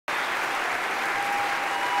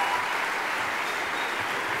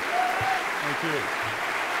Thank you.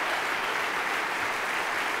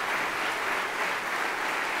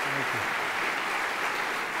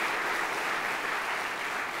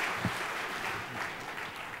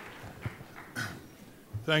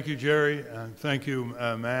 Thank you, Jerry, and thank you,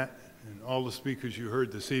 Matt, and all the speakers you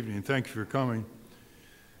heard this evening. Thank you for coming.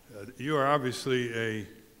 You are obviously an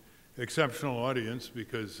exceptional audience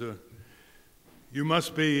because you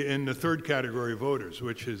must be in the third category of voters,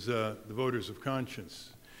 which is the voters of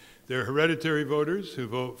conscience. They're hereditary voters who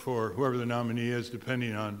vote for whoever the nominee is,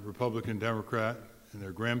 depending on Republican, Democrat, and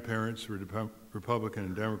their grandparents were Republican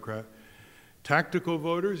and Democrat. Tactical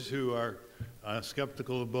voters who are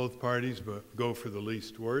skeptical of both parties but go for the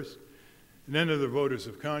least worst. And then there are the voters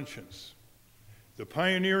of conscience. The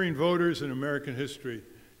pioneering voters in American history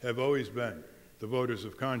have always been the voters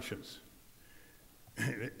of conscience.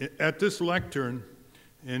 At this lectern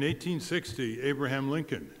in 1860, Abraham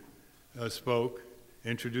Lincoln spoke,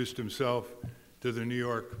 introduced himself to the New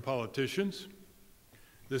York politicians.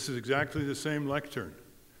 This is exactly the same lectern.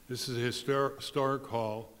 This is a historic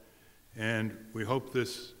hall, and we hope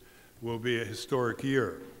this will be a historic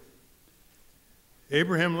year.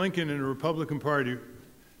 Abraham Lincoln and the Republican Party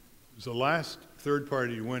was the last third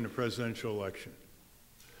party to win a presidential election,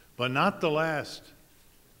 but not the last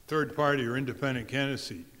third party or independent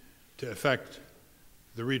candidacy to affect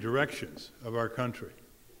the redirections of our country.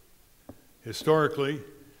 Historically,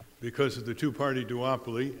 because of the two-party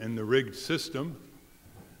duopoly and the rigged system,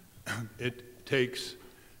 it takes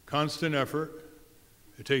constant effort,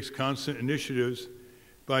 it takes constant initiatives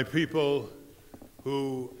by people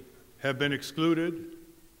who have been excluded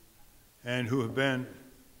and who have been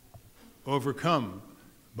overcome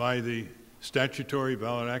by the statutory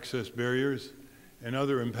ballot access barriers and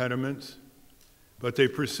other impediments. But they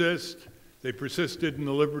persist. They persisted in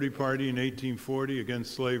the Liberty Party in 1840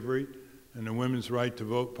 against slavery and the Women's Right to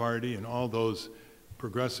Vote Party and all those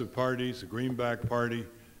progressive parties, the Greenback Party,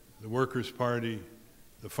 the Workers' Party,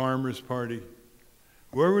 the Farmers' Party.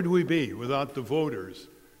 Where would we be without the voters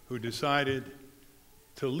who decided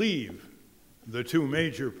to leave the two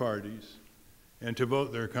major parties and to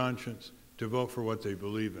vote their conscience, to vote for what they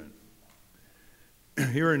believe in?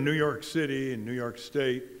 Here in New York City and New York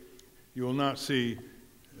State, you will not see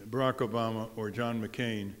Barack Obama or John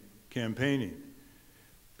McCain campaigning.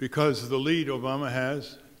 Because of the lead Obama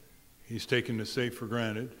has, he's taken the safe for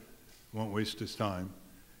granted, won't waste his time.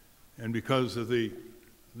 And because of the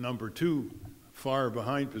number two far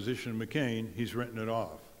behind position of McCain, he's written it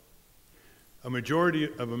off. A majority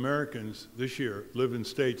of Americans this year live in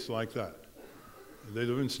states like that. They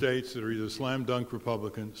live in states that are either slam dunk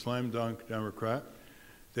Republican, slam dunk Democrat.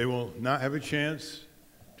 They will not have a chance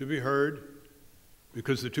to be heard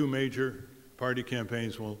because the two major party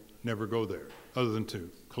campaigns will never go there, other than to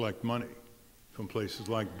collect money from places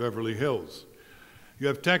like Beverly Hills. You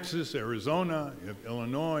have Texas, Arizona, you have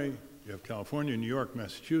Illinois, you have California, New York,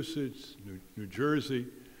 Massachusetts, New Jersey.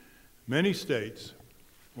 Many states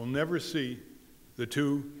will never see the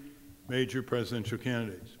two major presidential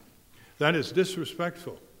candidates. That is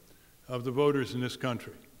disrespectful of the voters in this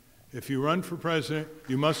country. If you run for president,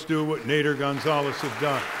 you must do what Nader Gonzalez has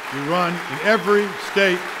done. You run in every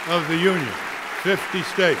state of the Union, 50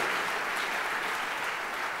 states.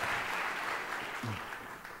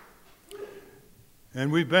 And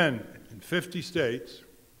we've been in 50 states,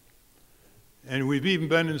 and we've even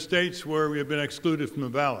been in states where we have been excluded from the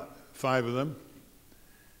ballot, 5 of them.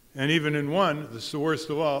 And even in one, this is the worst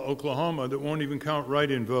of all, Oklahoma, that won't even count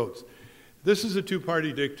write-in votes. This is a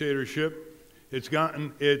two-party dictatorship. It's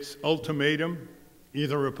gotten its ultimatum,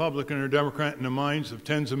 either Republican or Democrat, in the minds of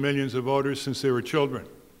tens of millions of voters since they were children.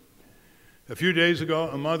 A few days ago,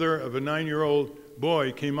 a mother of a 9-year-old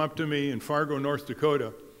boy came up to me in Fargo, North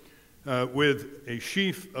Dakota, with a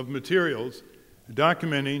sheaf of materials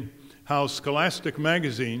documenting how Scholastic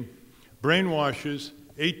magazine brainwashes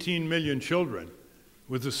 18 million children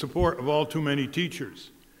with the support of all too many teachers.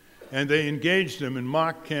 And they engaged them in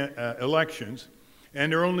mock elections,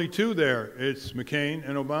 and there are only 2 there. It's McCain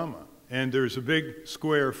and Obama. And there's a big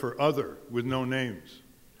square for other with no names.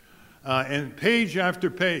 And page after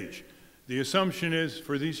page, the assumption is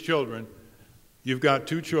for these children, you've got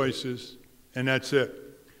 2 choices, and that's it.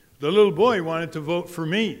 The little boy wanted to vote for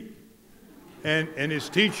me. And his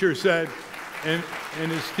teacher said, and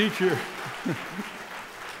his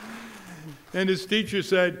teacher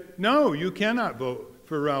said, no, you cannot vote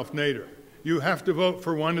for Ralph Nader. You have to vote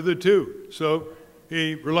for one of the 2. So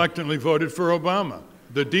he reluctantly voted for Obama,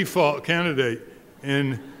 the default candidate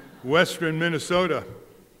in western Minnesota.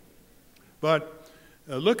 But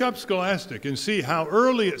look up Scholastic and see how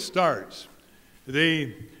early it starts.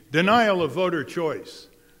 The denial of voter choice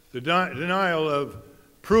the denial of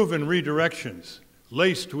proven redirections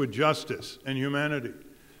laced with justice and humanity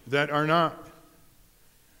that are not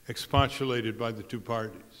expostulated by the two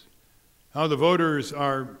parties. How the voters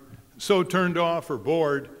are so turned off or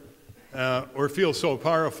bored or feel so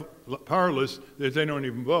powerless that they don't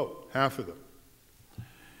even vote, half of them.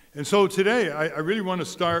 And so today, I really want to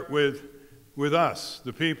start with us,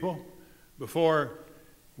 the people, before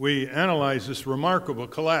we analyze this remarkable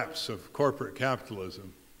collapse of corporate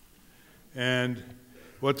capitalism and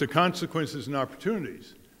what the consequences and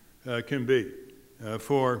opportunities can be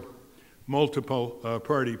for multiple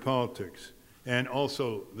party politics, and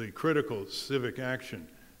also the critical civic action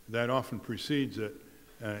that often precedes it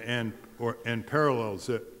and parallels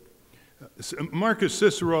it. Marcus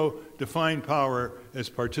Cicero defined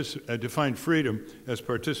defined freedom as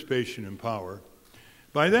participation in power.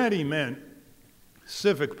 By that he meant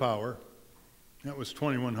civic power. That was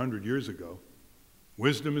 2,100 years ago.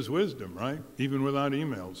 Wisdom is wisdom, right? Even without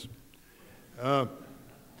emails.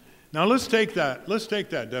 Now let's take that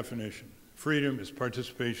definition. Freedom is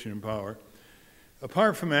participation in power.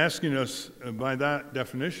 Apart from asking us by that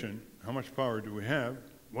definition, how much power do we have?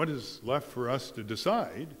 What is left for us to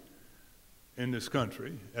decide in this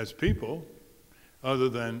country as people, other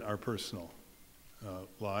than our personal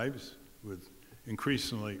lives with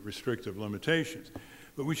increasingly restrictive limitations?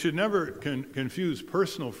 But we should never confuse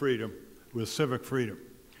personal freedom with civic freedom.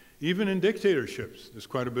 Even in dictatorships, there's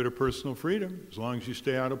quite a bit of personal freedom, as long as you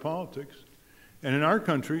stay out of politics. And in our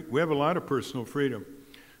country, we have a lot of personal freedom.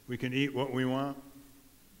 We can eat what we want.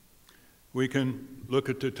 We can look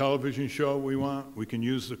at the television show we want. We can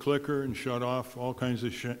use the clicker and shut off all kinds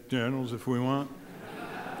of channels if we want.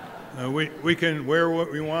 We can wear what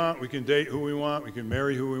we want. We can date who we want. We can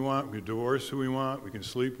marry who we want. We can divorce who we want. We can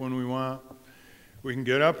sleep when we want. We can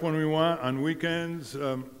get up when we want on weekends.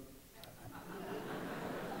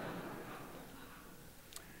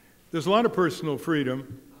 There's a lot of personal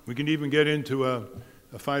freedom. We can even get into a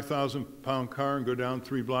 5,000-pound car and go down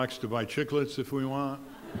 3 blocks to buy chiclets if we want.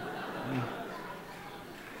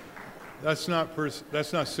 That's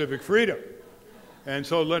not civic freedom. And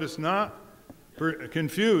so let us not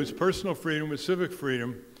confuse personal freedom with civic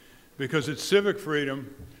freedom, because it's civic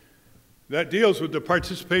freedom that deals with the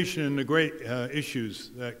participation in the great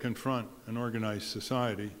issues that confront an organized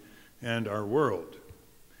society and our world.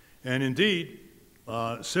 And indeed,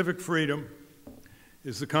 civic freedom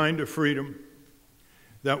is the kind of freedom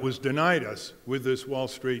that was denied us with this Wall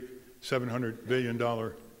Street $700 billion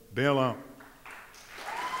bailout.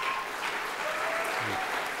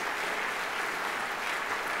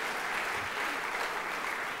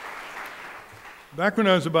 Back when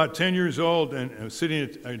I was about 10 years old and sitting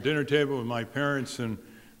at a dinner table with my parents and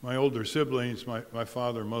my older siblings, my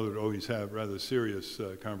father and mother would always have rather serious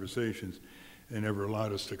conversations. They never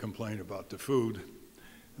allowed us to complain about the food.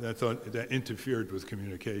 That interfered with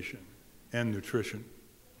communication and nutrition.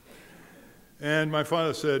 And my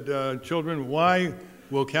father said, children, why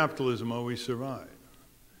will capitalism always survive?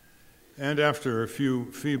 And after a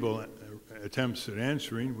few feeble attempts at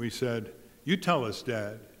answering, we said, you tell us,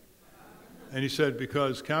 Dad. And he said,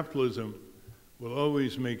 because capitalism will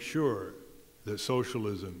always make sure that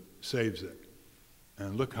socialism saves it.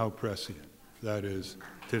 And look how prescient that is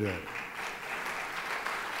today.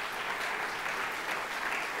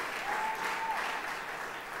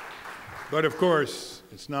 But of course,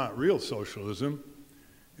 it's not real socialism.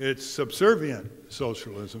 It's subservient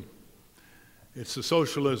socialism. It's the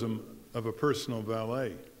socialism of a personal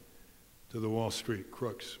valet to the Wall Street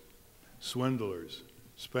crooks, swindlers,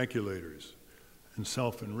 speculators, and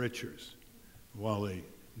self-enrichers, while they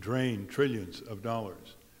drain trillions of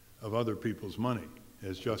dollars of other people's money,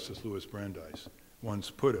 as Justice Louis Brandeis once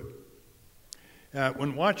put it.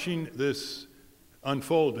 When watching this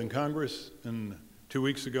unfold in Congress 3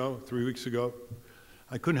 weeks ago,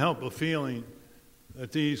 I couldn't help but feeling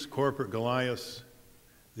that these corporate Goliaths,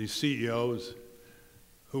 these CEOs,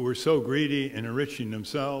 who were so greedy in enriching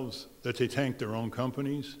themselves that they tanked their own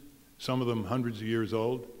companies, some of them hundreds of years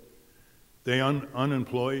old, they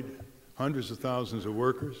unemployed hundreds of thousands of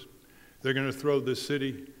workers. They're going to throw this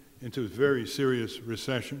city into a very serious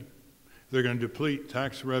recession. They're going to deplete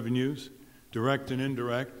tax revenues, direct and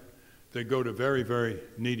indirect. They go to very, very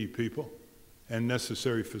needy people and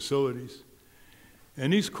necessary facilities.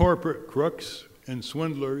 And these corporate crooks and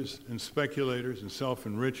swindlers and speculators and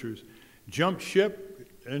self-enrichers jumped ship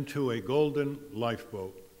into a golden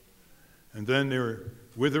lifeboat. And then their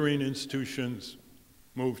withering institutions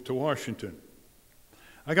moved to Washington.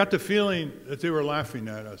 I got the feeling that they were laughing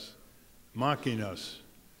at us, mocking us,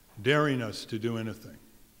 daring us to do anything.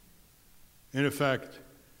 In effect,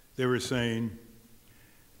 they were saying,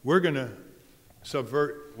 we're going to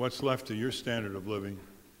subvert what's left of your standard of living,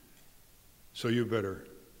 so you better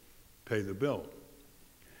pay the bill.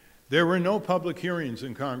 There were no public hearings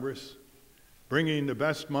in Congress bringing the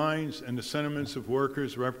best minds and the sentiments of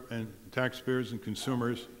workers and taxpayers and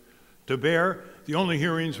consumers to bear. The only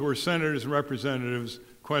hearings were senators and representatives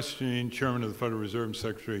questioning Chairman of the Federal Reserve and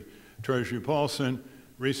Secretary of Treasury Paulson,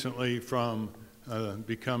 recently from the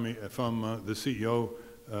CEO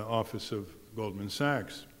office of Goldman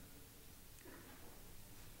Sachs.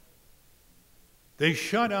 They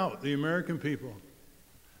shut out the American people,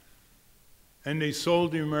 and they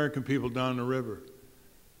sold the American people down the river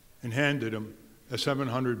and handed them a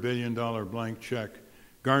 $700 billion blank check,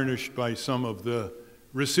 garnished by some of the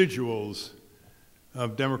residuals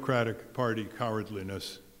of Democratic Party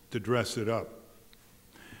cowardliness to dress it up.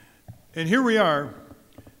 And here we are,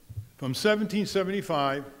 from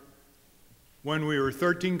 1775, when we were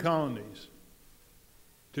 13 colonies,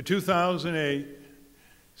 to 2008,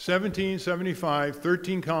 1775,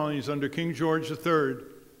 13 colonies under King George III,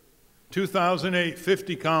 2008,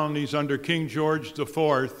 50 colonies under King George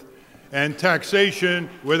IV, and taxation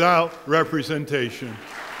without representation.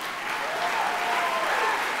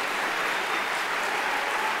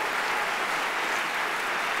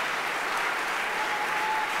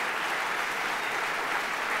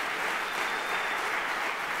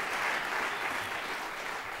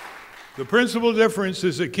 The principal difference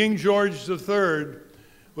is that King George III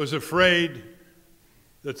was afraid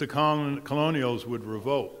that the colonials would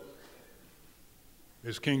revolt.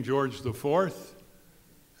 Is King George IV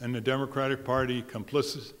and the Democratic Party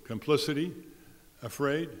complicity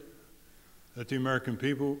afraid that the American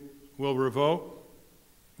people will revolt?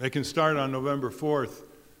 They can start on November 4th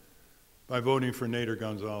by voting for Nader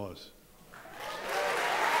Gonzalez.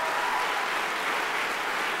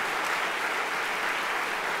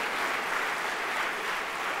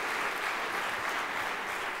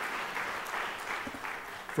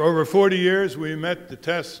 For over 40 years, we met the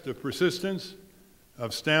test of persistence,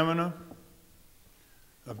 of stamina,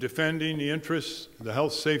 of defending the interests, the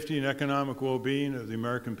health, safety, and economic well-being of the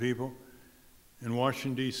American people in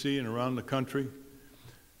Washington, D.C. and around the country,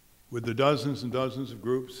 with the dozens and dozens of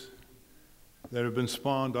groups that have been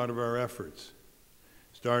spawned out of our efforts,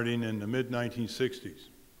 starting in the mid-1960s.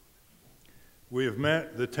 We have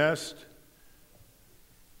met the test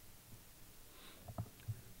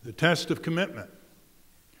of commitment.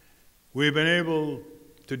 We've been able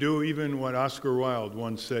to do even what Oscar Wilde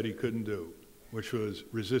once said he couldn't do, which was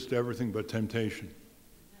resist everything but temptation.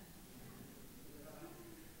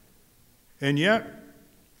 And yet,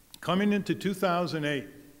 coming into 2008,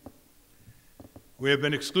 we have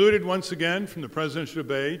been excluded once again from the presidential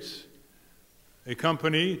debates. A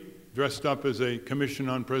company dressed up as a Commission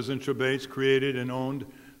on Presidential Debates, created and owned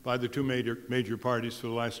by the two major parties for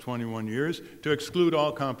the last 21 years, to exclude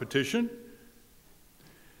all competition.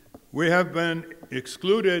 We have been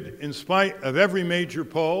excluded in spite of every major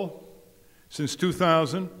poll since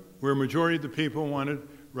 2000, where a majority of the people wanted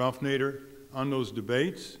Ralph Nader on those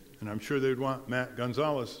debates, and I'm sure they'd want Matt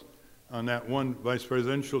Gonzalez on that one vice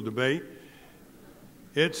presidential debate.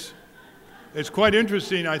 It's quite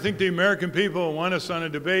interesting. I think the American people want us on the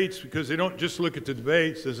debates because they don't just look at the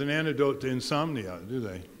debates as an antidote to insomnia, do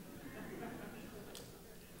they?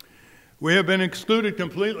 We have been excluded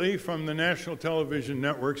completely from the national television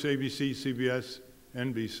networks, ABC, CBS,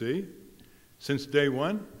 NBC, since day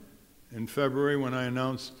one, in February when I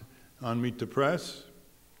announced on Meet the Press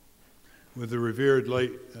with the revered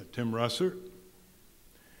late Tim Russert.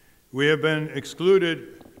 We have been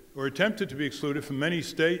excluded, or attempted to be excluded, from many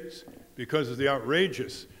states because of the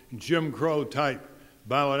outrageous Jim Crow type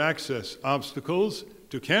ballot access obstacles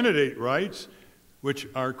to candidate rights, which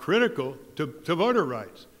are critical to voter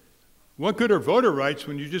rights. What good are voter rights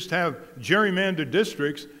when you just have gerrymandered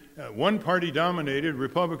districts, one party dominated,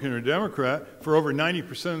 Republican or Democrat, for over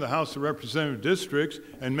 90% of the House of Representative districts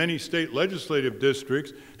and many state legislative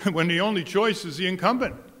districts, when the only choice is the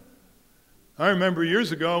incumbent? I remember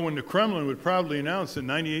years ago when the Kremlin would proudly announce that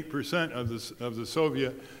 98% of the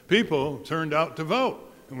Soviet people turned out to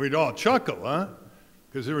vote. And we'd all chuckle, huh?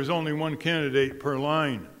 Because there was only one candidate per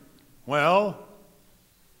line. Well,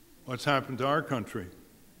 what's happened to our country?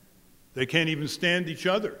 They can't even stand each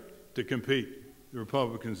other to compete, the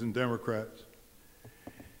Republicans and Democrats.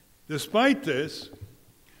 Despite this,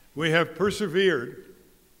 we have persevered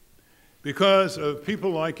because of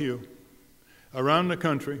people like you around the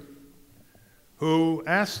country who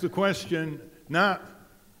ask the question, not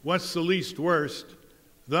what's the least worst,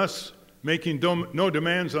 thus making no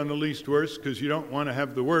demands on the least worst because you don't want to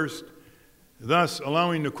have the worst, thus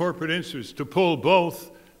allowing the corporate interests to pull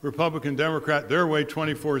both Republican, Democrat their way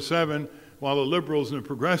 24/7, while the liberals and the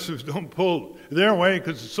progressives don't pull their way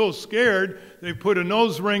because they're so scared they put a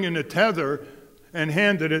nose ring in a tether and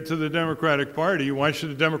handed it to the Democratic Party. Why should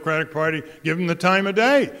the Democratic Party give them the time of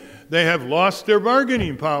day? They have lost their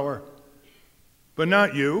bargaining power. But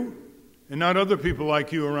not you, and not other people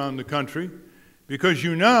like you around the country, because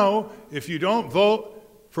you know if you don't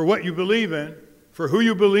vote for what you believe in, for who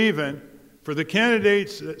you believe in, for the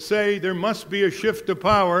candidates that say there must be a shift of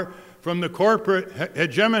power from the corporate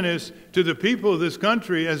hegemonists to the people of this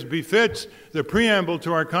country as befits the preamble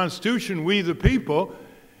to our Constitution, we the people,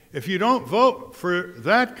 if you don't vote for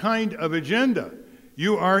that kind of agenda,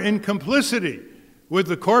 you are in complicity with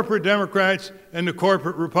the corporate Democrats and the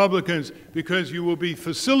corporate Republicans, because you will be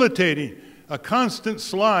facilitating a constant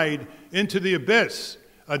slide into the abyss,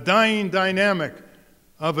 a dying dynamic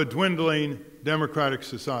of a dwindling democratic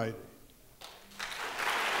society.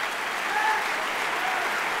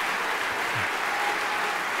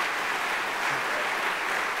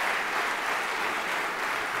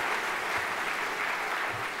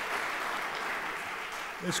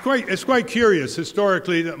 It's quite curious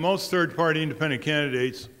historically that most third-party independent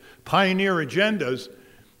candidates pioneer agendas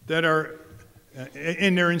that are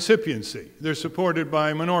in their incipiency. They're supported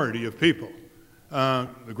by a minority of people. The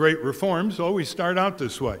great reforms always start out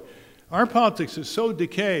this way. Our politics is so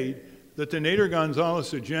decayed that the Nader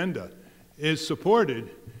Gonzalez agenda is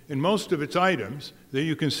supported in most of its items that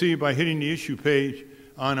you can see by hitting the issue page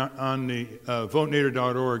on the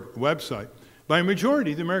votenader.org website by a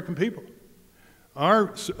majority of the American people.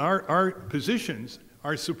 Our positions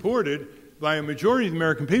are supported by a majority of the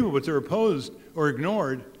American people, but they're opposed or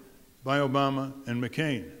ignored by Obama and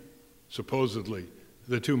McCain, supposedly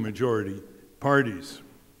the two majority parties.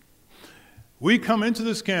 We come into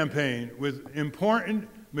this campaign with important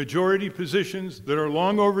majority positions that are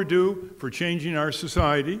long overdue for changing our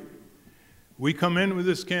society. We come in with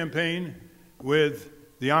this campaign with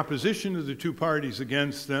the opposition of the two parties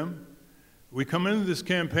against them. We come into this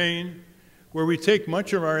campaign where we take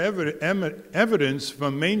much of our evidence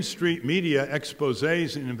from mainstream media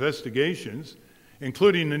exposés and investigations,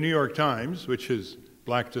 including the New York Times, which has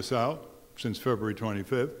blacked us out since February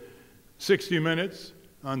 25th, 60 Minutes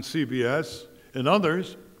on CBS, and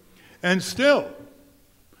others, and still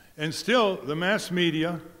the mass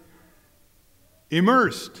media,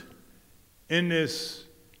 immersed in this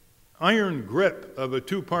iron grip of a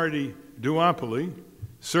two-party duopoly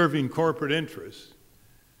serving corporate interests,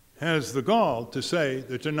 has the gall to say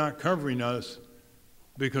that they're not covering us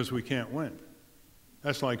because we can't win.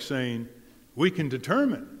 That's like saying, we can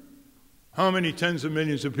determine how many tens of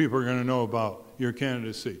millions of people are going to know about your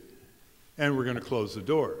candidacy, and we're going to close the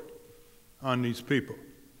door on these people.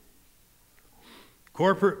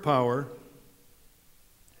 Corporate power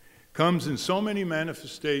comes in so many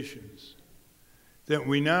manifestations that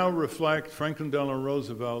we now reflect Franklin Delano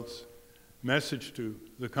Roosevelt's message to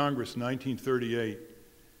the Congress in 1938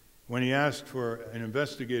 when he asked for an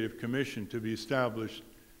investigative commission to be established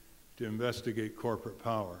to investigate corporate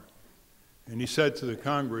power. And he said to the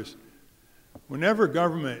Congress, whenever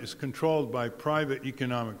government is controlled by private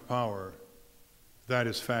economic power, that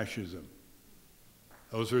is fascism.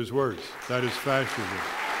 Those are his words. That is fascism.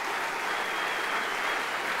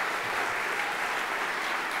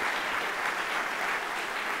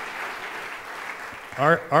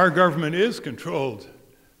 Our government is controlled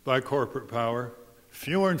by corporate power.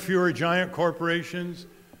 Fewer and fewer giant corporations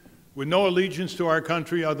with no allegiance to our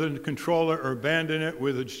country other than to control it or abandon it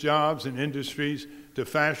with its jobs and industries to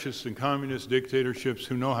fascist and communist dictatorships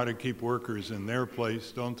who know how to keep workers in their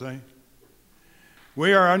place, don't they?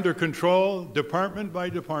 We are under control department by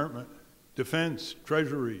department: Defense,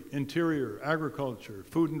 Treasury, Interior, Agriculture,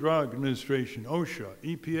 Food and Drug Administration, OSHA,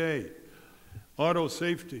 EPA, Auto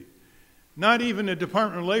Safety. Not even the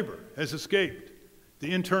Department of Labor has escaped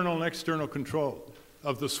the internal and external control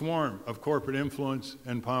of the swarm of corporate influence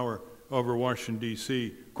and power over Washington,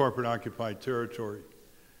 D.C., corporate-occupied territory.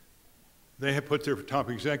 They have put their top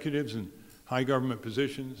executives in high government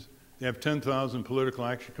positions. They have 10,000 political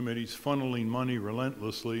action committees funneling money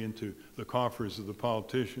relentlessly into the coffers of the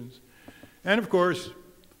politicians. And, of course,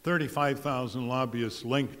 35,000 lobbyists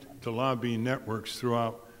linked to lobbying networks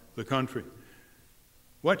throughout the country.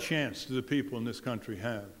 What chance do the people in this country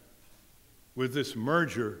have with this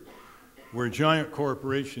merger where giant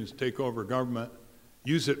corporations take over government,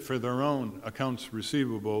 use it for their own accounts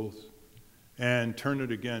receivables, and turn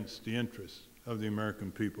it against the interests of the American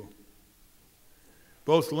people?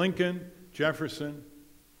 Both Lincoln, Jefferson,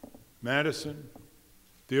 Madison,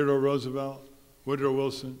 Theodore Roosevelt, Woodrow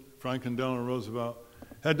Wilson, Franklin Delano Roosevelt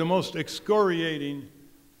had the most excoriating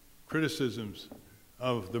criticisms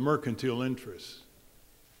of the mercantile interests,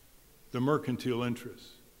 the merchant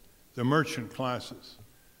classes,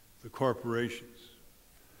 the corporations.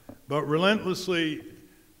 But relentlessly,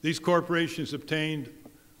 these corporations obtained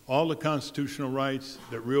all the constitutional rights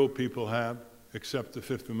that real people have, except the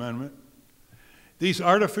Fifth Amendment. These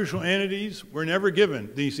artificial entities were never given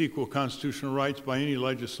these equal constitutional rights by any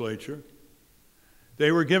legislature.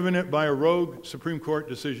 They were given it by a rogue Supreme Court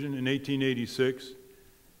decision in 1886,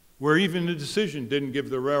 where even the decision didn't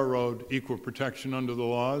give the railroad equal protection under the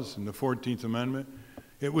laws in the 14th Amendment.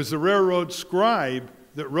 It was the railroad scribe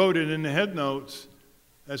that wrote it in the headnotes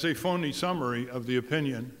as a phony summary of the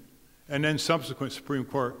opinion, and then subsequent Supreme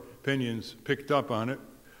Court opinions picked up on it,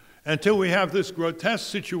 until we have this grotesque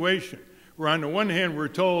situation where on the one hand we're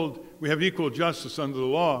told we have equal justice under the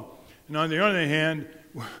law, and on the other hand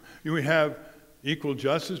we have equal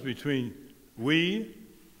justice between we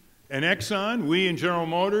and Exxon, we and General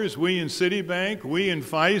Motors, we and Citibank, we and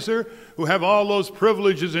Pfizer, who have all those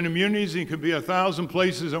privileges and immunities and can be 1,000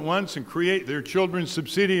 places at once and create their children's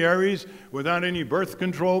subsidiaries without any birth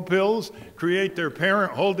control pills, create their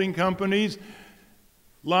parent holding companies,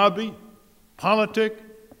 lobby, politic,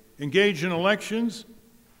 engage in elections.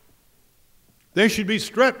 They should be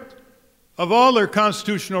stripped of all their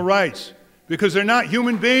constitutional rights because they're not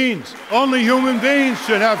human beings. Only human beings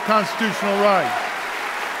should have constitutional rights.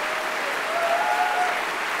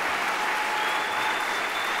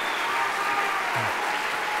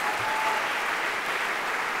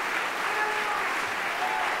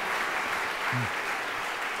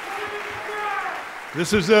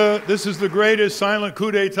 This is the greatest silent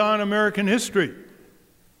coup d'etat in American history.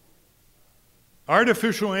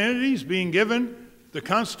 Artificial entities being given the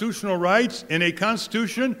constitutional rights in a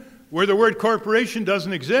constitution where the word corporation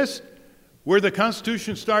doesn't exist, where the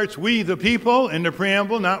Constitution starts, we the people, in the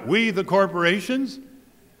preamble, not we the corporations.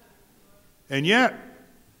 And yet,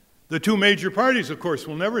 the two major parties, of course,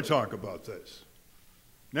 will never talk about this.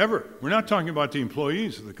 Never. We're not talking about the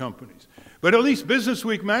employees of the companies. But at least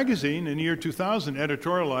Businessweek magazine in the year 2000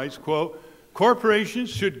 editorialized, quote, corporations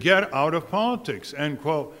should get out of politics, end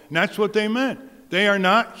quote. And that's what they meant. They are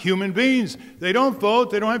not human beings. They don't vote,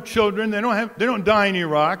 they don't have children, they don't die in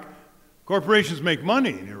Iraq. Corporations make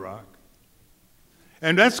money in Iraq.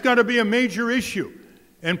 And that's got to be a major issue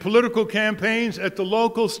in political campaigns at the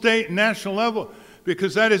local, state, and national level,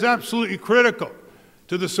 because that is absolutely critical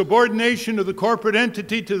to the subordination of the corporate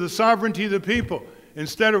entity to the sovereignty of the people,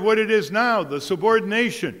 instead of what it is now, the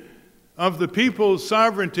subordination of the people's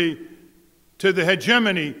sovereignty to the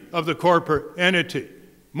hegemony of the corporate entity.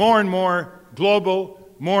 More and more global,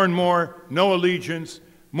 more and more no allegiance,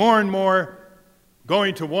 more and more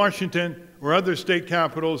going to Washington or other state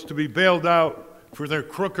capitals to be bailed out for their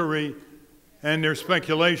crookery and their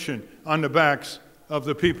speculation on the backs of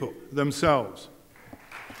the people themselves.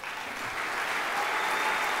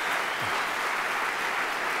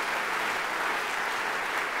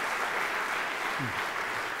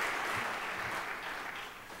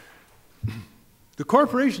 The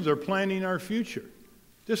corporations are planning our future.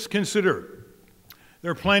 Just consider,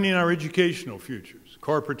 they're planning our educational futures,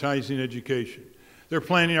 corporatizing education. They're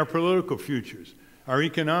planning our political futures, our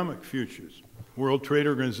economic futures, World Trade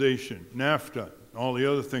Organization, NAFTA, all the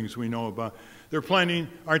other things we know about. They're planning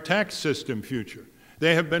our tax system future.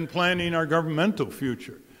 They have been planning our governmental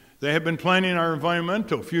future. They have been planning our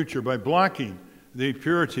environmental future by blocking the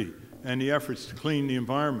purity and the efforts to clean the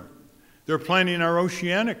environment. They're planning our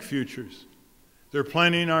oceanic futures. They're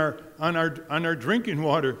planning on our drinking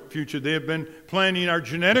water future. They have been planning our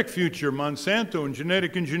genetic future, Monsanto and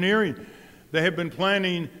genetic engineering. They have been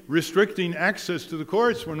planning restricting access to the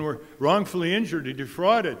courts when we're wrongfully injured or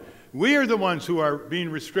defrauded. We are the ones who are being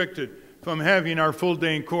restricted from having our full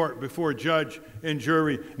day in court before judge and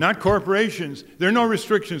jury, not corporations. There are no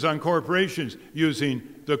restrictions on corporations using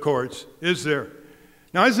the courts, is there?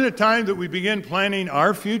 Now, isn't it time that we begin planning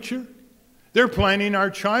our future? They're planning our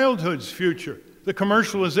childhood's future. The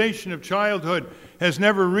commercialization of childhood has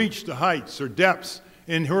never reached the heights or depths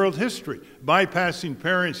in world history, bypassing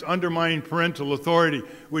parents, undermining parental authority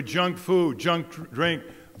with junk food, junk drink,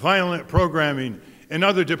 violent programming, and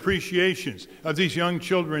other depreciations of these young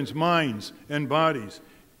children's minds and bodies.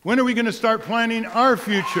 When are we going to start planning our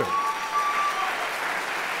future?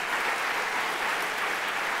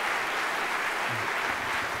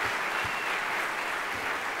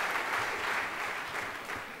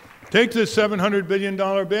 Take this $700 billion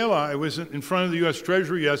bailout. I was in front of the U.S.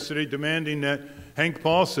 Treasury yesterday demanding that Hank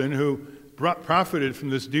Paulson, who profited from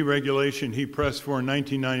this deregulation he pressed for in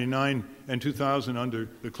 1999 and 2000 under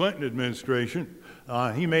the Clinton administration,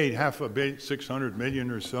 he made $600 million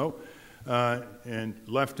or so, and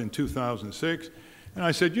left in 2006. And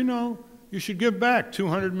I said, you know, you should give back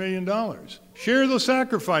 $200 million. Share the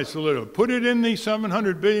sacrifice a little. Put it in the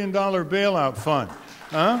 $700 billion bailout fund.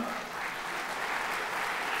 Huh?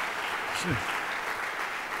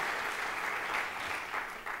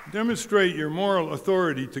 Demonstrate your moral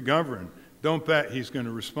authority to govern. Don't bet he's going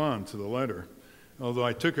to respond to the letter, although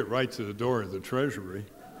I took it right to the door of the Treasury.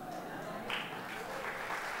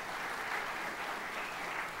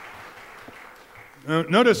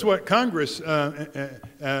 Notice what Congress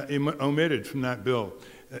omitted from that bill.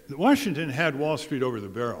 Washington had Wall Street over the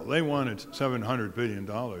barrel. They wanted $700 billion.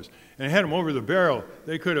 And they had them over the barrel.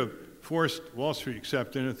 They could have forced Wall Street to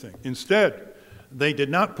accept anything. Instead, they did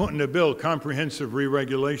not put in the bill comprehensive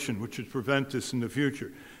re-regulation, which would prevent this in the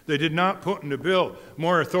future. They did not put in the bill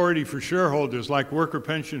more authority for shareholders like worker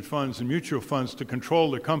pension funds and mutual funds to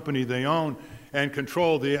control the company they own and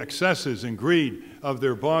control the excesses and greed of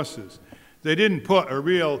their bosses. They didn't put a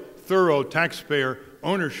real thorough taxpayer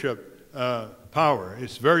ownership power.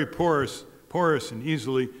 It's very porous and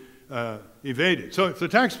easily evaded. So if the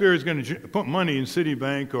taxpayer is going to put money in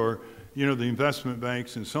Citibank or, you know, the investment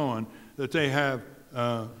banks and so on, that they have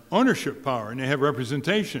ownership power and they have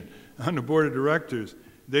representation on the board of directors.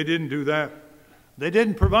 They didn't do that. They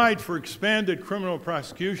didn't provide for expanded criminal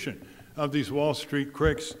prosecution of these Wall Street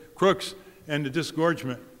crooks and the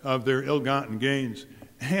disgorgement of their ill-gotten gains.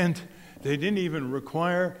 And they didn't even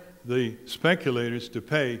require the speculators to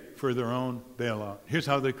pay for their own bailout. Here's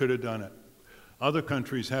how they could have done it. Other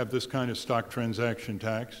countries have this kind of stock transaction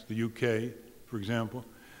tax, the UK, for example.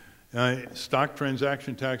 Stock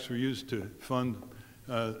transaction tax were used to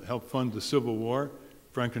help fund the Civil War.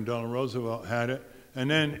 Franklin Delano Roosevelt had it. And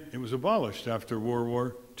then it was abolished after World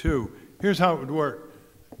War II. Here's how it would work.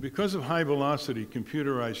 Because of high-velocity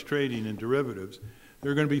computerized trading in derivatives,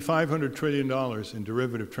 there are going to be $500 trillion in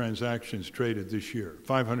derivative transactions traded this year.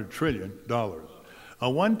 $500 trillion. A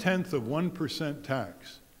 1/10 of 1%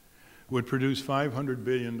 tax would produce $500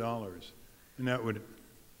 billion. And that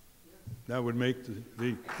would make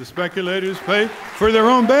the speculators pay for their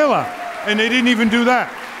own bailout. And they didn't even do that.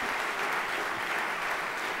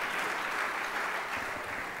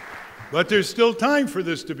 But there's still time for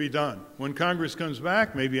this to be done. When Congress comes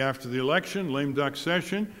back, maybe after the election, lame duck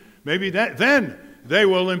session, maybe then they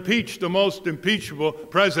will impeach the most impeachable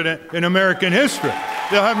president in American history.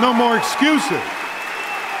 They'll have no more excuses.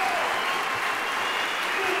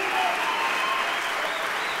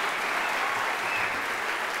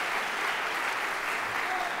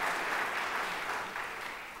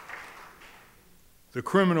 The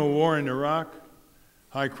criminal war in Iraq,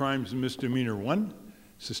 high crimes and misdemeanor 1,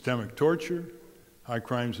 systemic torture, high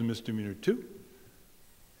crimes and misdemeanor 2,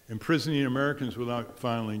 imprisoning Americans without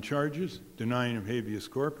filing charges, denying of habeas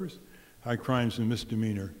corpus, high crimes and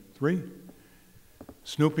misdemeanor 3,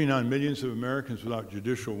 snooping on millions of Americans without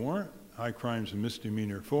judicial warrant, high crimes and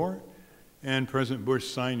misdemeanor 4, and President Bush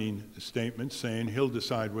signing a statement saying he'll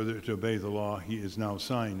decide whether to obey the law he is now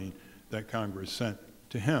signing that Congress sent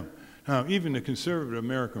to him. Now, even the conservative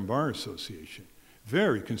American Bar Association,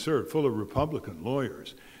 very conservative, full of Republican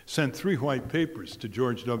lawyers, sent 3 white papers to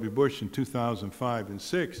George W. Bush in 2005 and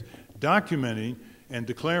 6, documenting and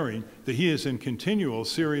declaring that he is in continual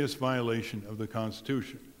serious violation of the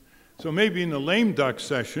Constitution. So maybe in the lame duck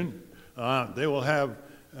session, they will have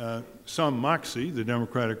some moxie, the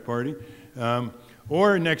Democratic Party,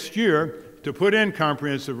 or next year to put in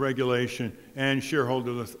comprehensive regulation and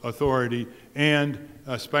shareholder authority and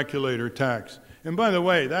a speculator tax. And by the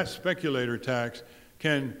way, that speculator tax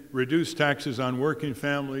can reduce taxes on working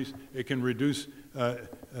families. It can reduce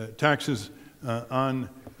taxes on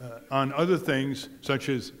other things, such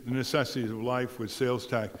as the necessities of life with sales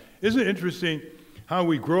tax. Isn't it interesting how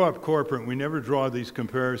we grow up corporate and we never draw these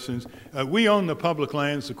comparisons? We own the public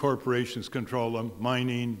lands, the corporations control them,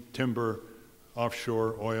 mining, timber,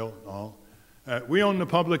 offshore, oil, all. We own the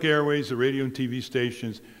public airways, the radio and TV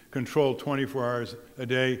stations, control 24 hours a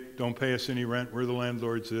day, don't pay us any rent, we're the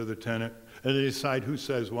landlords, they're the tenant, and they decide who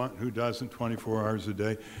says what and who doesn't 24 hours a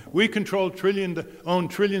day. We own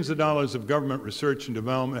trillions of dollars of government research and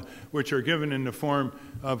development, which are given in the form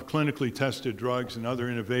of clinically tested drugs and other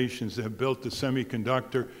innovations that have built the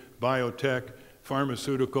semiconductor, biotech,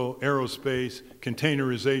 pharmaceutical, aerospace,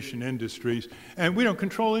 containerization industries, and we don't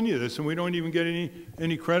control any of this, and we don't even get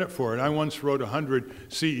any credit for it. I once wrote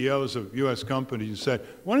 100 CEOs of U.S. companies and said,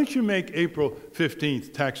 why don't you make April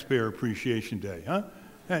 15th Taxpayer Appreciation Day, huh?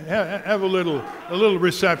 Have a little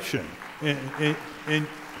reception in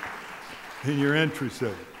your interest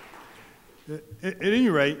of it. At any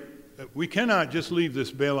rate, we cannot just leave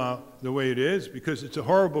this bailout the way it is because it's a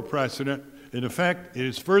horrible precedent. In effect, it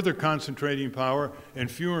is further concentrating power in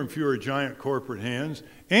fewer and fewer giant corporate hands,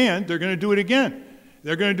 and they're going to do it again.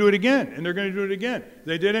 They're going to do it again, and they're going to do it again.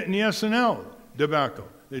 They did it in the S&L debacle.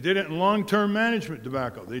 They did it in long-term management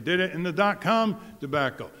debacle. They did it in the dot-com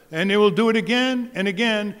debacle. And they will do it again and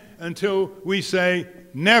again until we say,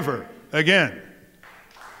 never again.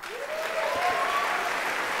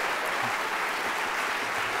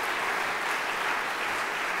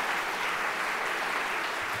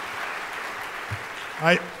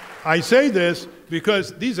 I say this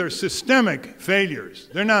because these are systemic failures.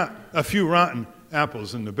 They're not a few rotten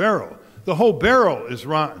apples in the barrel. The whole barrel is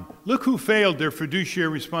rotten. Look who failed their fiduciary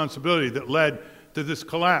responsibility that led to this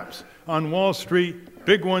collapse on Wall Street,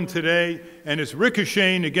 big one today, and it's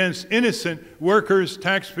ricocheting against innocent workers,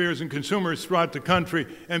 taxpayers, and consumers throughout the country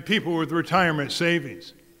and people with retirement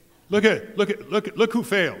savings. Look who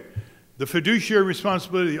failed. The fiduciary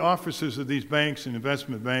responsibility of the officers of these banks and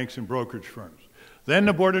investment banks and brokerage firms. Then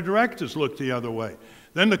the board of directors looked the other way.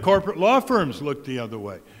 Then the corporate law firms looked the other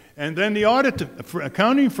way. And then the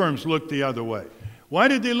accounting firms looked the other way. Why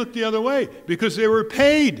did they look the other way? Because they were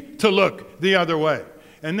paid to look the other way.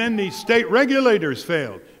 And then the state regulators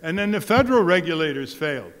failed. And then the federal regulators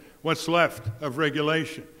failed. What's left of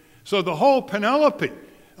regulation? So the whole panoply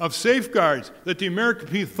of safeguards that the American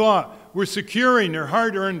people thought were securing their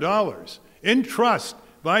hard-earned dollars in trust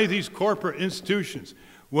by these corporate institutions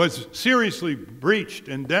was seriously breached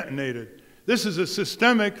and detonated. This is a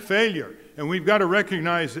systemic failure, and we've got to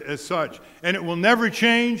recognize it as such. And it will never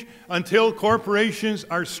change until corporations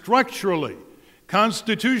are structurally,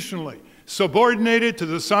 constitutionally subordinated to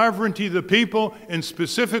the sovereignty of the people in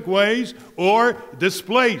specific ways or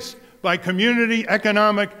displaced by community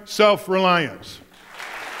economic self-reliance.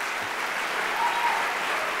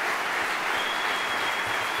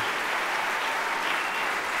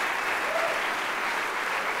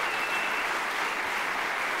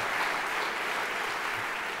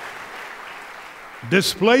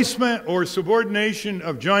 Displacement or subordination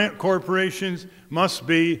of giant corporations must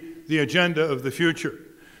be the agenda of the future.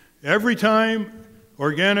 Every time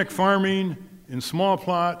organic farming in small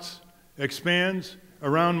plots expands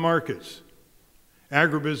around markets,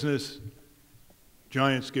 agribusiness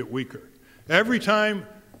giants get weaker. Every time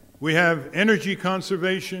we have energy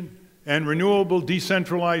conservation and renewable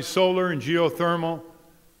decentralized solar and geothermal,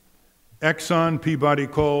 Exxon, Peabody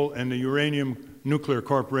Coal, and the uranium nuclear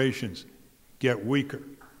corporations get weaker.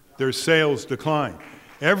 Their sales decline.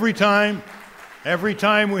 Every time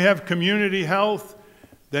we have community health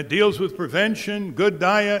that deals with prevention, good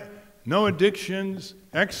diet, no addictions,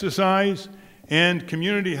 exercise, and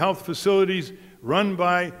community health facilities run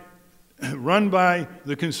by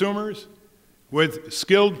the consumers with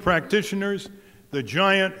skilled practitioners, the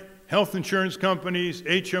giant health insurance companies,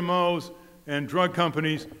 HMOs, and drug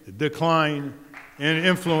companies decline in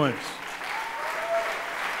influence.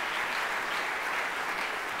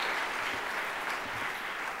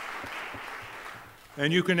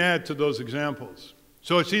 And you can add to those examples.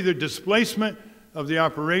 So it's either displacement of the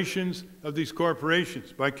operations of these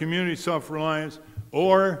corporations by community self-reliance,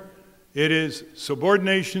 or it is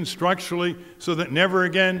subordination structurally so that never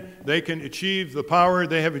again they can achieve the power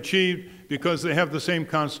they have achieved because they have the same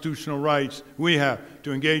constitutional rights we have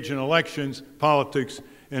to engage in elections, politics,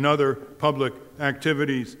 and other public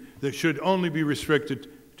activities that should only be restricted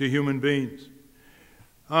to human beings.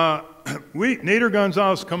 Nader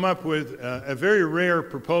Gonzalez come up with a very rare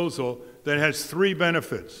proposal that has three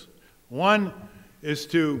benefits. One is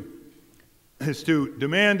to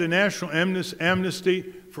demand a national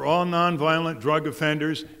amnesty for all nonviolent drug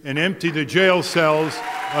offenders and empty the jail cells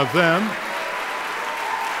of them.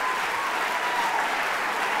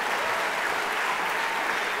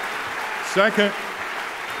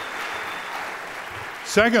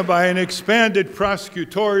 Second, by an expanded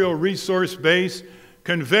prosecutorial resource base,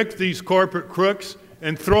 convict these corporate crooks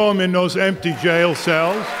and throw them in those empty jail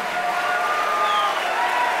cells.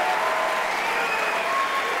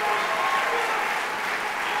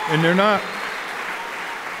 And they're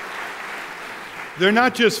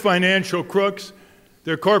not just financial crooks.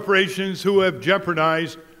 They're corporations who have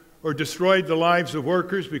jeopardized or destroyed the lives of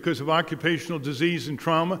workers because of occupational disease and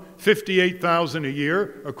trauma. 58,000 a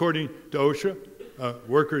year, according to OSHA,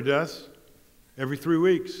 worker deaths every 3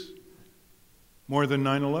 weeks. More than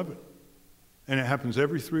 9/11. And it happens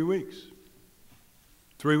every 3 weeks.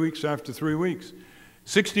 3 weeks after 3 weeks.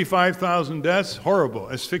 65,000 deaths,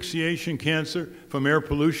 horrible. Asphyxiation, cancer from air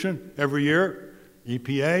pollution every year.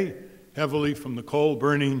 EPA, heavily from the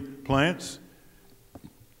coal-burning plants.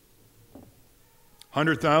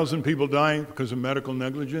 100,000 people dying because of medical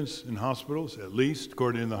negligence in hospitals, at least,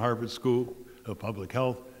 according to the Harvard School of Public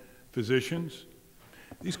Health physicians.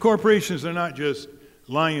 These corporations are not just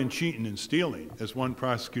lying, cheating, and stealing, as one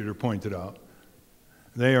prosecutor pointed out.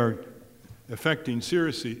 They are affecting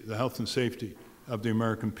seriously the health and safety of the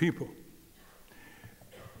American people.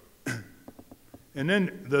 And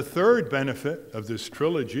then the third benefit of this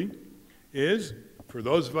trilogy is, for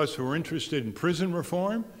those of us who are interested in prison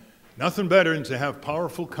reform, nothing better than to have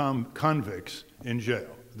powerful convicts in jail.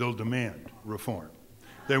 They'll demand reform.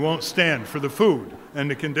 They won't stand for the food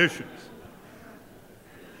and the conditions.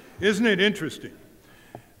 Isn't it interesting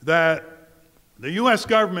that the U.S.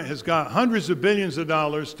 government has got hundreds of billions of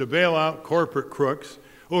dollars to bail out corporate crooks,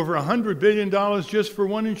 over $100 billion just for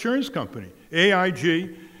one insurance company,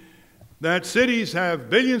 AIG, that cities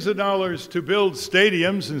have billions of dollars to build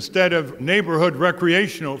stadiums instead of neighborhood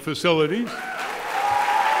recreational facilities.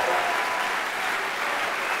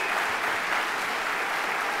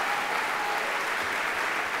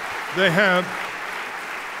 They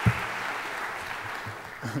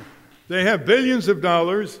have billions of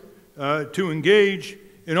dollars to engage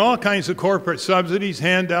in all kinds of corporate subsidies,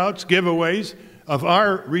 handouts, giveaways of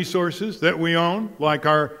our resources that we own, like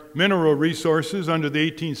our mineral resources under the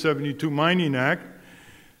 1872 Mining Act.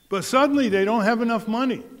 But suddenly they don't have enough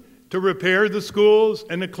money to repair the schools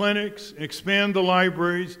and the clinics, expand the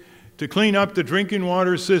libraries, to clean up the drinking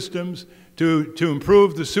water systems, to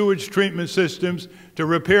improve the sewage treatment systems, to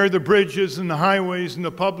repair the bridges and the highways and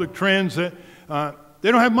the public transit.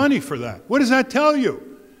 They don't have money for that. What does that tell you?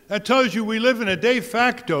 That tells you we live in a de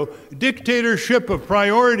facto dictatorship of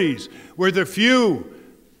priorities where the few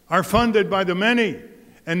are funded by the many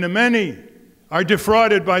and the many are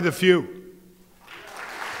defrauded by the few.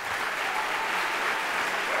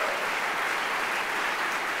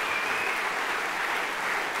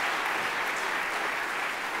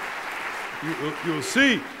 You'll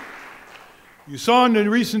see, you saw in the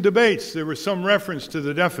recent debates there was some reference to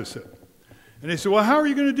the deficit. And they said, well, how are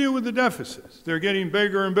you going to deal with the deficits? They're getting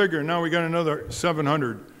bigger and bigger. Now we got another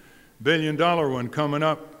 $700 billion one coming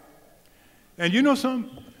up. And you know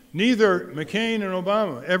something? Neither McCain and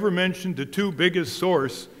Obama ever mentioned the two biggest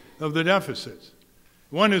sources of the deficits.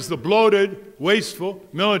 One is the bloated, wasteful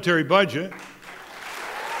military budget.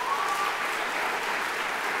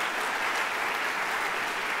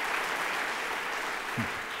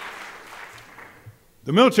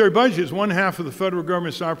 The military budget is 1/2 of the federal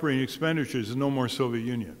government's operating expenditures and no more Soviet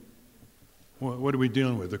Union. What are we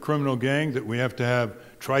dealing with? A criminal gang that we have to have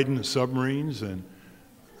Trident submarines and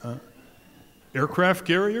aircraft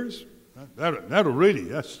carriers? That'll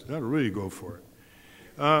really go for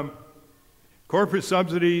it. Corporate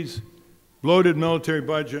subsidies, bloated military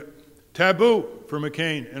budget, taboo for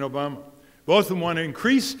McCain and Obama. Both of them want to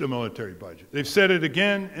increase the military budget. They've said it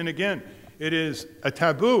again and again. It is a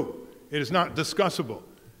taboo. It is not discussable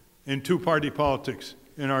in two-party politics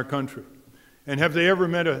in our country. And have they ever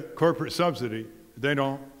met a corporate subsidy they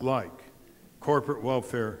don't like? Corporate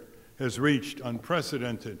welfare has reached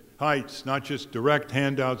unprecedented heights, not just direct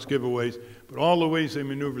handouts, giveaways, but all the ways they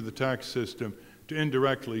maneuver the tax system to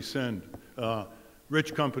indirectly send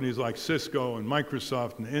rich companies like Cisco and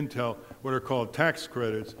Microsoft and Intel what are called tax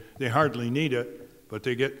credits. They hardly need it, but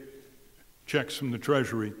they get checks from the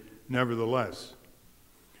Treasury nevertheless.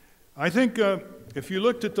 I think if you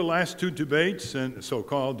looked at the last two debates, and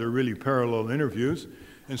so-called, they're really parallel interviews,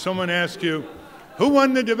 and someone asked you, who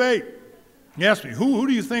won the debate? He asked me, who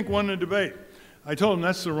do you think won the debate? I told him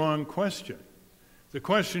that's the wrong question. The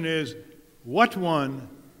question is, what won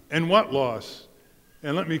and what lost?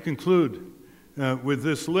 And let me conclude with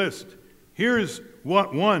this list. Here's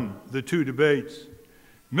what won the two debates.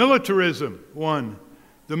 Militarism won.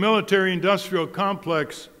 The military-industrial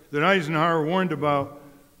complex that Eisenhower warned about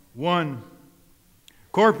won.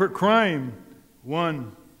 Corporate crime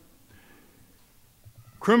won.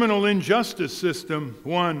 Criminal injustice system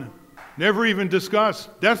won. Never even discussed.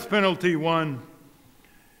 Death penalty won.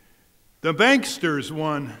 The banksters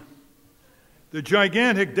won. The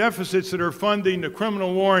gigantic deficits that are funding the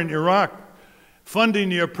criminal war in Iraq, funding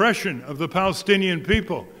the oppression of the Palestinian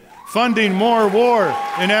people, funding more war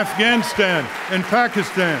in Afghanistan and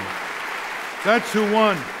Pakistan. That's who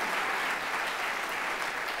won.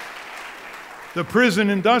 The prison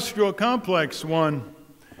industrial complex won.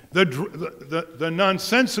 The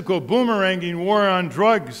nonsensical boomeranging war on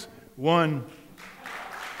drugs won.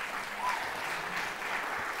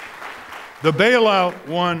 The bailout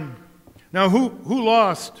won. Now, who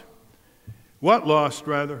lost? What lost,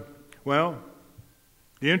 rather? Well,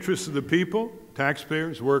 the interests of the people,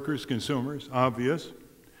 taxpayers, workers, consumers, obvious.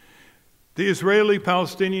 The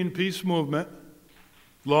Israeli-Palestinian peace movement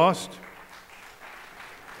lost.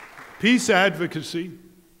 Peace advocacy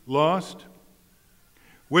lost.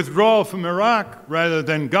 withdrawal from Iraq rather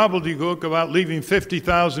than gobbledygook about leaving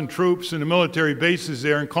 50,000 troops in the military bases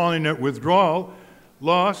there and calling it withdrawal,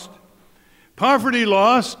 lost. Poverty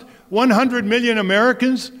lost. 100 million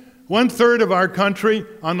Americans, 1/3 of our country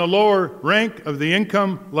on the lower rank of the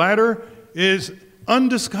income ladder, is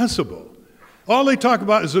undiscussable. All they talk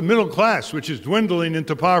about is the middle class, which is dwindling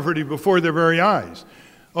into poverty before their very eyes.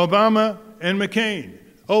 Obama and McCain,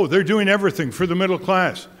 oh, they're doing everything for the middle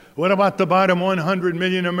class. What about the bottom 100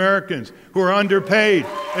 million Americans who are underpaid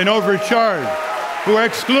and overcharged, who are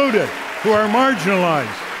excluded, who are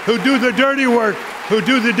marginalized, who do the dirty work, who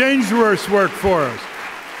do the dangerous work for us,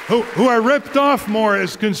 who are ripped off more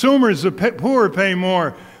as consumers, the poor pay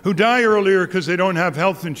more, who die earlier because they don't have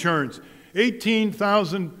health insurance.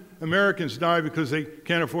 18,000 Americans die because they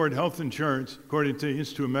can't afford health insurance, according to the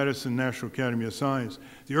Institute of Medicine, National Academy of Science.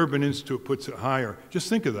 The Urban Institute puts it higher. Just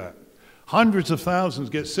think of that. Hundreds of thousands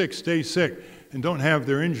get sick, stay sick, and don't have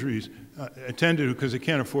their injuries attended to because they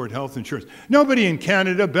can't afford health insurance. Nobody in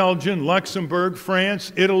Canada, Belgium, Luxembourg,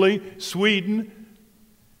 France, Italy, Sweden,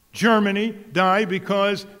 Germany die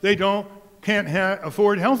because they can't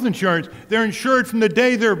afford health insurance. They're insured from the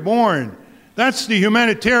day they're born. That's the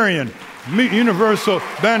humanitarian universal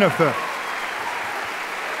benefit.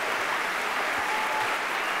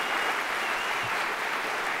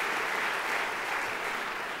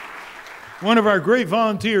 One of our great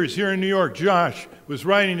volunteers here in New York, Josh, was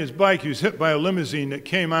riding his bike. He was hit by a limousine that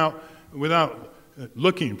came out without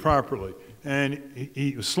looking properly. And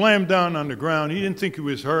he was slammed down on the ground. He didn't think he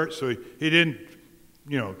was hurt, so he didn't,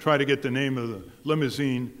 try to get the name of the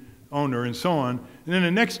limousine owner and so on. And then the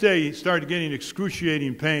next day, he started getting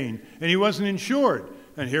excruciating pain, and he wasn't insured.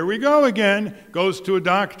 And here we go again. Goes to a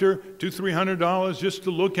doctor, $200-300 just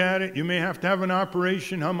to look at it. You may have to have an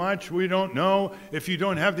operation. How much? We don't know. If you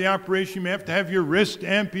don't have the operation, you may have to have your wrist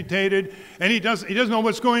amputated. And he doesn't know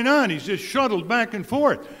what's going on. He's just shuttled back and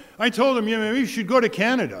forth. I told him, maybe you should go to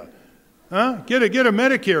Canada. Get a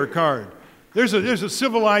Medicare card. There's a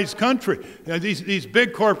civilized country. These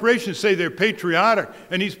big corporations say they're patriotic,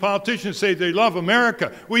 and these politicians say they love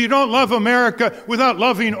America. Well, you don't love America without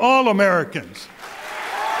loving all Americans.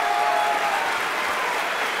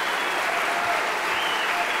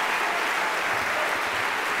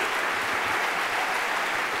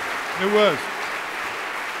 It was.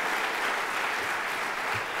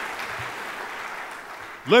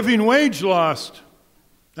 Living wage lost.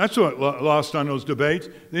 That's what lost on those debates.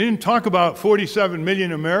 They didn't talk about 47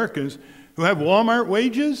 million Americans who have Walmart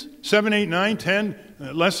wages, 7, 8, 9, 10,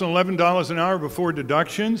 less than $11 an hour before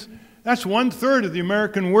deductions. That's 1/3 of the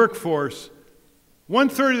American workforce.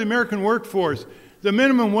 1/3 of the American workforce. The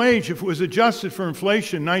minimum wage, if it was adjusted for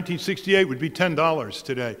inflation in 1968, would be $10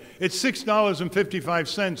 today. It's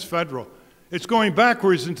 $6.55 federal. It's going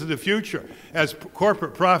backwards into the future as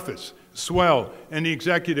corporate profits swell and the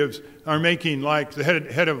executives are making, like the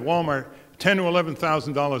head of Walmart, $10,000 to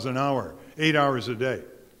 $11,000 an hour, 8 hours a day,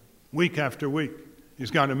 week after week.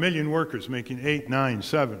 He's got 1 million workers making 8, 9,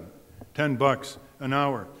 7, $10 an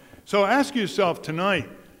hour. So ask yourself tonight,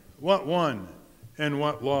 what won and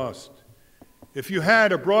what lost? If you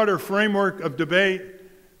had a broader framework of debate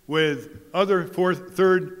with other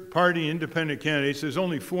third-party independent candidates, there's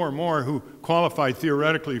only 4 more who qualify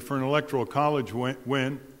theoretically for an electoral college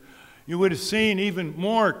win, you would have seen even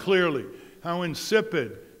more clearly how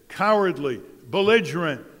insipid, cowardly,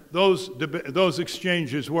 belligerent those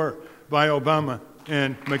exchanges were by Obama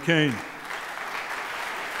and McCain.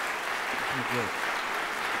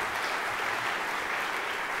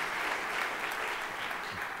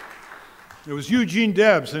 It was Eugene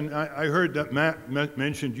Debs, and I heard that Matt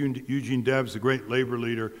mentioned Eugene Debs, the great labor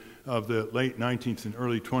leader of the late 19th and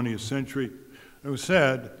early 20th century. It was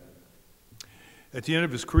said, at the end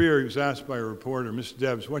of his career, he was asked by a reporter, Mr.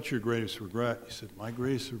 Debs, what's your greatest regret? He said, my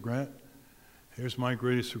greatest regret? Here's my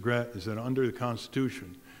greatest regret, is that under the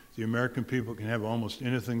Constitution, the American people can have almost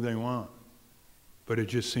anything they want, but it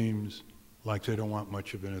just seems like they don't want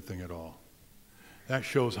much of anything at all. That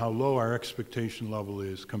shows how low our expectation level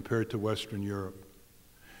is compared to Western Europe.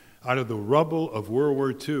 Out of the rubble of World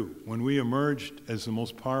War II, when we emerged as the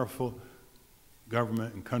most powerful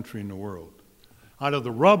government and country in the world, out of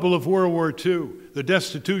the rubble of World War II, the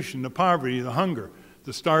destitution, the poverty, the hunger,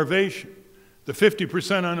 the starvation, the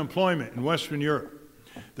 50% unemployment in Western Europe,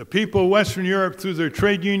 the people of Western Europe, through their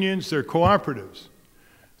trade unions, their cooperatives,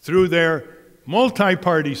 through their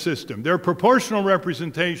multi-party system, their proportional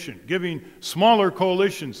representation, giving smaller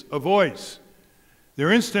coalitions a voice,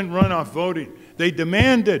 their instant runoff voting, they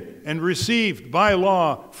demanded and received by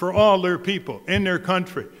law for all their people in their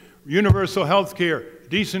country universal health care,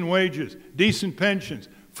 decent wages, decent pensions,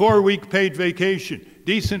 4-week paid vacation,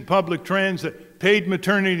 decent public transit, paid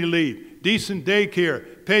maternity leave, decent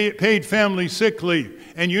daycare, paid family sick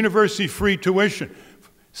leave, and university-free tuition.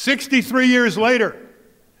 63 years later,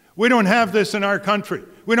 we don't have this in our country.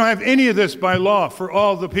 We don't have any of this by law for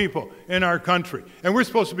all the people in our country. And we're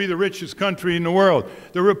supposed to be the richest country in the world.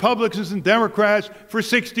 The Republicans and Democrats for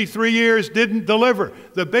 63 years didn't deliver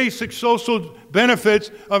the basic social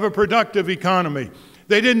benefits of a productive economy.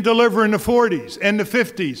 They didn't deliver in the 40s and the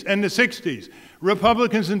 50s and the 60s.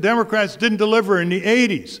 Republicans and Democrats didn't deliver in the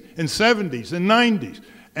 80s and 70s and 90s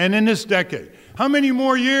and in this decade. How many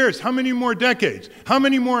more years? How many more decades? How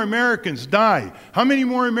many more Americans die? How many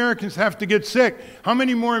more Americans have to get sick? How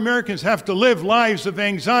many more Americans have to live lives of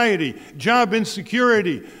anxiety, job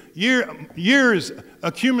insecurity, years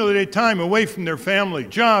accumulated time away from their family,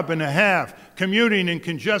 job and a half, commuting in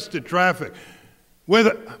congested traffic?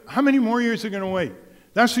 How many more years are going to wait?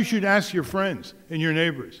 That's what you should ask your friends and your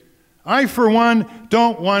neighbors. I, for one,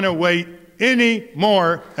 don't want to wait any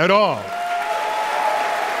more at all.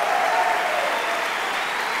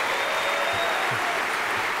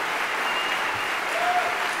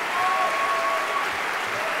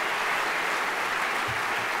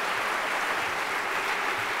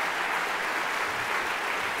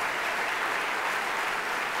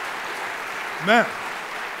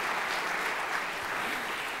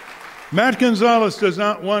 Matt Gonzalez does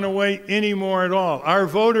not want to wait anymore at all. Our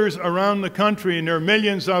voters around the country, and there are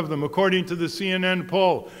millions of them, according to the CNN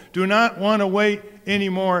poll, do not want to wait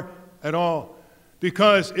anymore at all.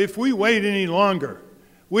 Because if we wait any longer,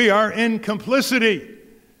 we are in complicity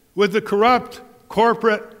with the corrupt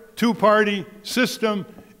corporate two-party system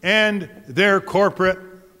and their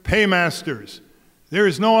corporate paymasters. There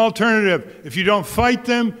is no alternative. If you don't fight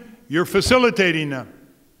them, you're facilitating them.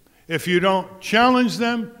 If you don't challenge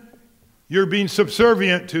them, you're being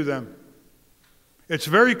subservient to them. It's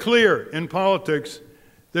very clear in politics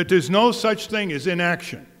that there's no such thing as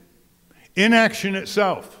inaction. Inaction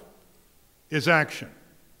itself is action.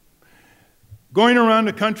 Going around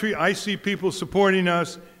the country, I see people supporting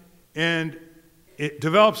us, and it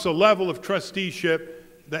develops a level of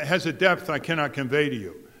trusteeship that has a depth I cannot convey to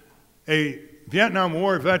you. A Vietnam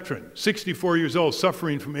War veteran, 64 years old,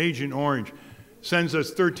 suffering from Agent Orange, sends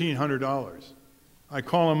us $1,300. I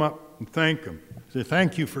call him up and thank him. I say,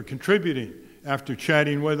 thank you for contributing, after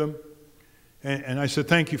chatting with him. And I said,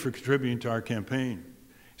 thank you for contributing to our campaign.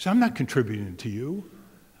 He said, I'm not contributing to you.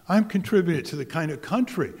 I'm contributing to the kind of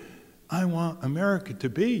country I want America to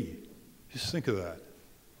be. Just think of that.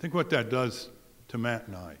 Think what that does to Matt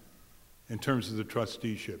and I in terms of the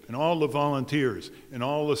trusteeship and all the volunteers and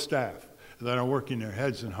all the staff that are working their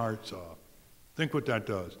heads and hearts off. Think what that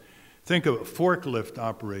does. Think of a forklift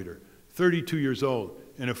operator, 32 years old,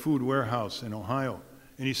 in a food warehouse in Ohio,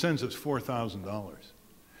 and he sends us $4,000.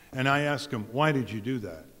 And I asked him, why did you do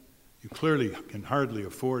that? You clearly can hardly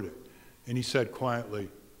afford it. And he said quietly,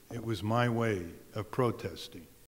 it was my way of protesting.